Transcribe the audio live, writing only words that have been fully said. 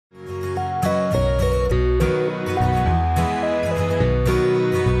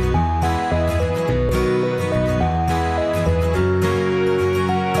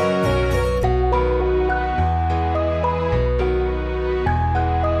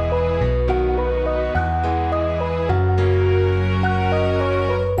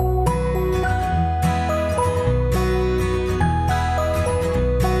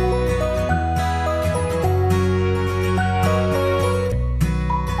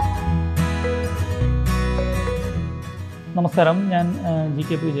നമസ്കാരം, ഞാൻ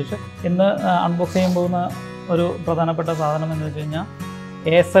GK വിജേഷ്. ഇന്ന് അൺബോക്സ് ചെയ്യാൻ പോകുന്ന ഒരു പ്രധാനപ്പെട്ട സാധനം എന്ന് വെച്ച് കഴിഞ്ഞാൽ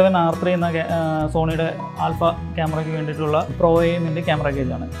A7R III എന്ന സോണിയുടെ ആൽഫ ക്യാമറയ്ക്ക് വേണ്ടിയിട്ടുള്ള പ്രോയിമിൻ്റെ ക്യാമറ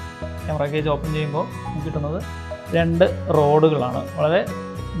കേജാണ്. ക്യാമറ കേജ് ഓപ്പൺ ചെയ്യുമ്പോൾ കിട്ടുന്നത് 2 റോഡുകളാണ്. വളരെ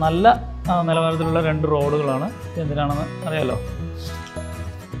നല്ല നിലവാരത്തിലുള്ള 2 റോഡുകളാണ്. എന്തിനാണെന്ന് അറിയാലോ.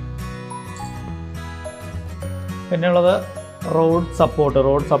 പിന്നെയുള്ളത് റോഡ്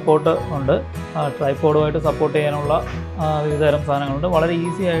സപ്പോർട്ട് ഉണ്ട്. ട്രൈപോഡുമായിട്ട് സപ്പോർട്ട് ചെയ്യാനുള്ള വിവിധതരം സാധനങ്ങളുണ്ട്. വളരെ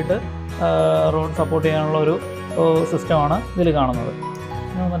ഈസി ആയിട്ട് റോഡ് സപ്പോർട്ട് ചെയ്യാനുള്ള ഒരു സിസ്റ്റമാണ് ഇതിൽ കാണുന്നത്.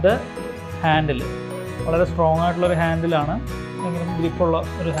 എന്നിട്ട് ഹാൻഡിൽ വളരെ സ്ട്രോങ് ആയിട്ടുള്ളൊരു ഹാൻഡിലാണ്. ഭയങ്കര ഗ്രിപ്പുള്ള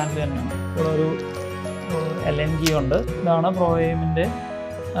ഒരു ഹാൻഡിൽ തന്നെയാണ്. ഇവിടെ ഒരു LNG ഉണ്ട്. ഇതാണ് പ്രോയിമിൻ്റെ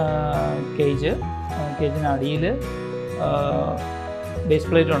കേജിനടിയിൽ ബേസ്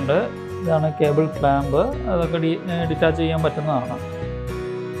പ്ലേറ്റ് ഉണ്ട്. ഇതാണ് കേബിൾ ക്ലാമ്പ്. അതൊക്കെ ഡിറ്റാച്ച് ചെയ്യാൻ പറ്റുന്നതാണ്.